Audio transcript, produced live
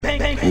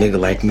nigga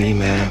like me,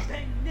 man,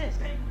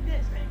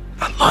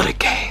 I love the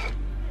game.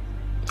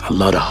 I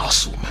love the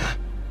hustle, man.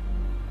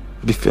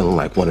 I be feeling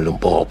like one of them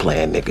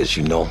ball-playing niggas,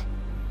 you know?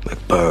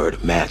 Like Bird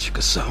or Magic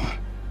or something.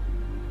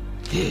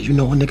 Yeah, you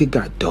know, a nigga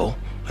got dough.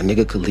 A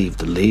nigga could leave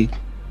the league.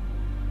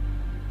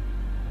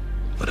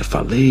 But if I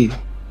leave,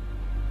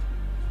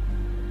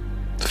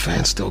 the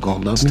fans still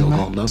gon' love me, still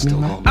gon' love me.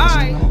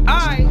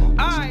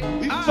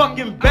 We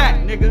fucking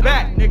back, nigga,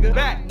 back.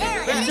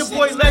 It's your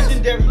boy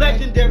legendary.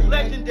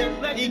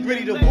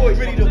 Grittie the voice.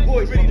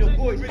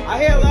 I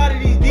hear a lot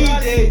of these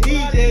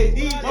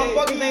DJs.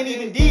 Motherfuckers ain't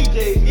even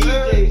DJs.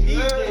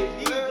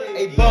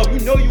 Hey, Bub, you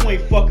know you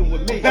ain't fucking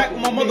with me. Back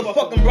with my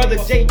motherfucking brother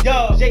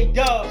J-Dub. First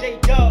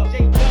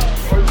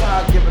time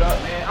I give it up,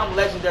 man. I'm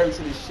legendary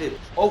to this shit.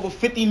 Over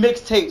 50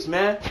 mixtapes,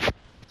 man.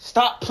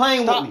 Stop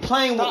playing with me. The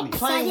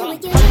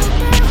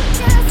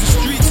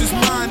streets is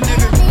mine,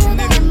 nigga.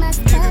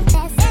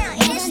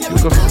 You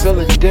can feel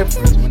the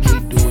difference when they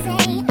do it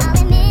and we do it.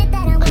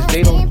 Cause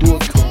they don't do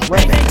it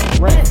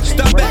correct.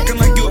 Stop acting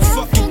like you a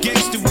fucking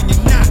gangster when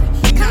you're not.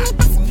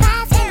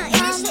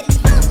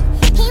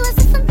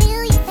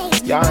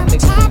 Y'all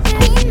niggas ain't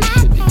putting this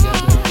shit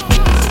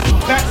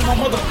together. Back to my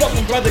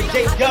motherfucking brother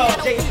J-Dub.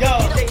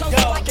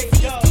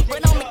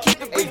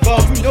 Hey,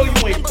 Bub, you know you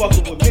ain't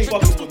fucking with me.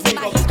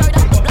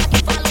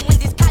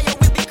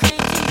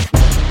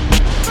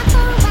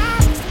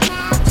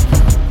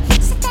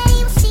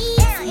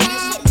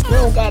 We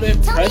don't gotta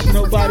impress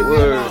nobody. We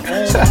on our own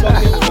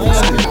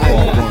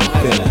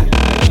fucking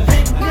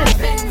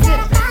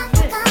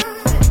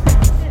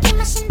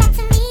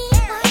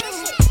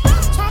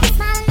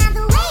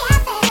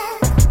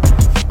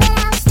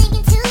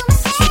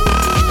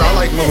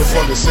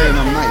Motherfuckers saying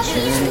I'm nice,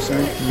 you know what I'm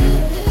saying?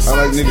 I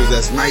like niggas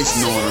that's nice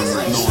knowing I'm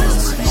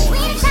nice.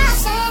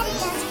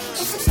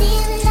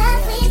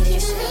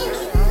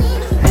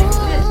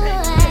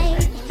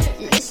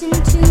 Listen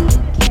to me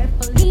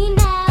carefully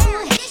now,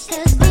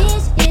 cause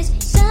this is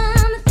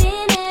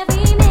something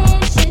every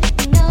man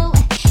should know.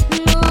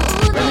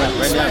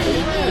 right now.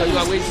 You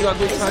gotta wait till I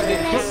get time to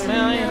get cooked,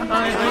 man.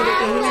 I ain't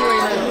getting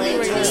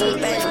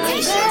right now.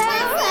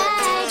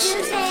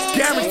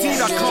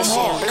 Guaranteed I come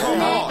hard.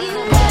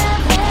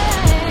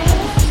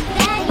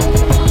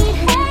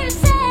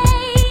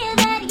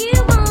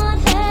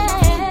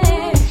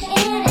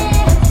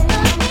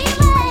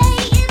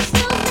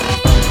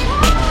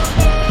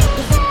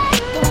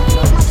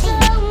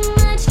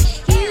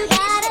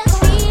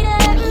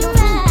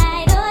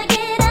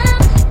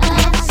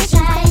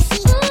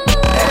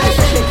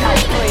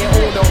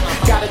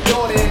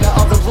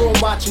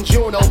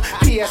 Juno,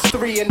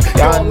 PS3 and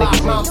all my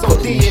moms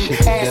OD and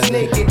ass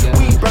naked.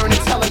 We burning,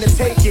 telling to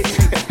take it.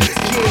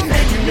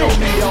 Yeah, you know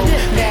me though,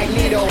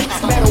 Magneto,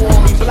 metal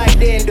on me, Black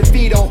Dan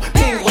DeVito,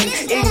 Penguin,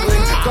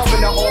 England,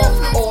 Governor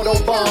off,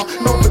 Autobahn,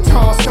 no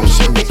baton, some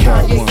shit that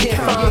Kanye can't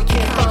find.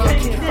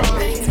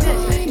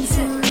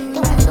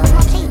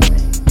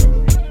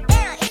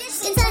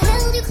 Since I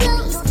held you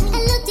close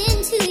and looked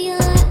into your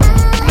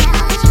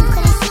eyes,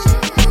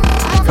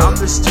 I'm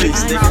the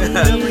streets, nigga.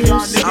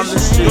 I'm the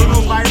streets. Don't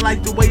nobody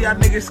like the way y'all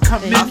niggas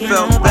come in. I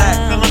fell back,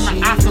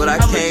 but I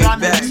came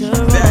back. You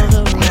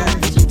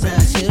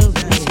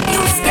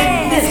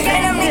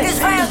scared them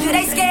niggas round you,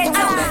 they scared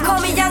too.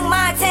 Call me Young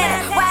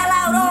Montana, wild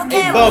out on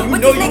camera. Bub, you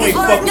know you ain't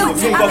fucking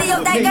with me. I be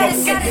up that gun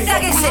and sucking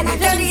shit.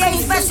 38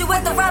 special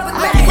with the rubber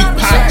grip. We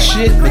pop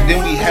shit, but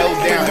then we held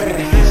down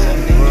everything.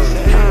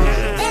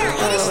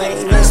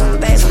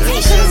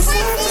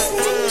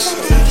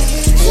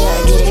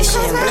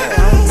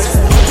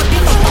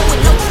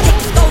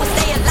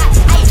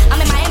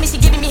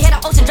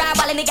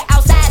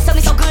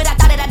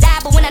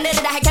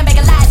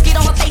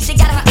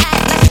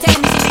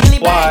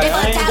 Why?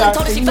 I ain't got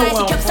to, you know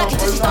what I'm from.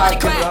 First time I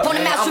come up,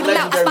 man.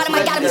 I'm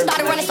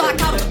legendary.